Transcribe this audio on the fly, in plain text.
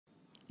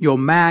Your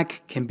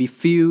Mac can be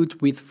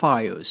filled with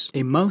files,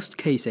 in most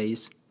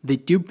cases, the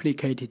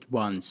duplicated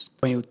ones.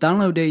 When you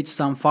downloaded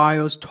some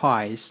files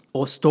twice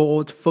or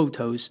stored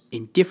photos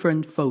in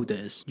different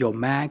folders, your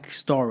Mac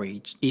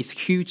storage is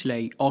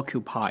hugely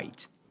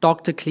occupied.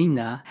 Dr.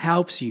 Cleaner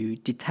helps you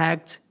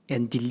detect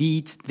and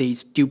delete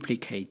these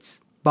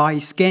duplicates. By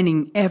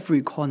scanning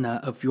every corner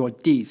of your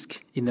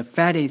disk in the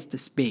fastest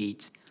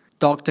speed,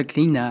 Dr.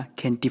 Cleaner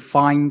can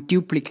define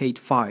duplicate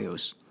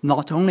files,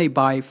 not only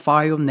by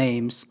file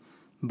names,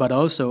 but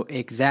also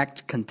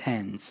exact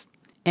contents.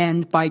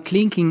 And by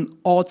clicking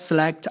Alt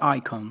Select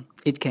icon,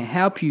 it can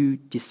help you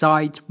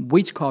decide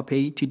which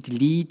copy to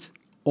delete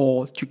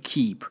or to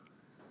keep.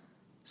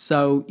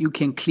 So you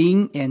can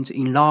clean and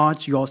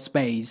enlarge your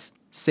space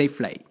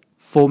safely.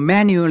 For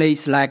manually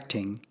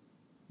selecting,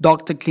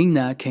 Dr.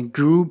 Cleaner can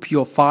group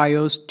your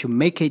files to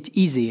make it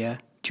easier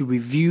to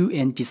review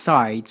and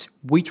decide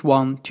which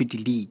one to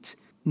delete.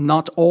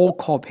 Not all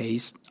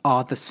copies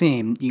are the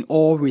same in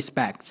all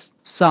respects.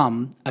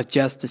 Some are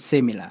just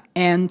similar.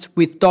 And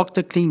with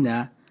Dr.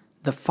 Cleaner,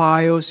 the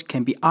files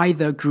can be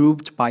either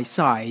grouped by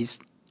size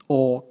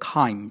or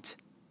kind.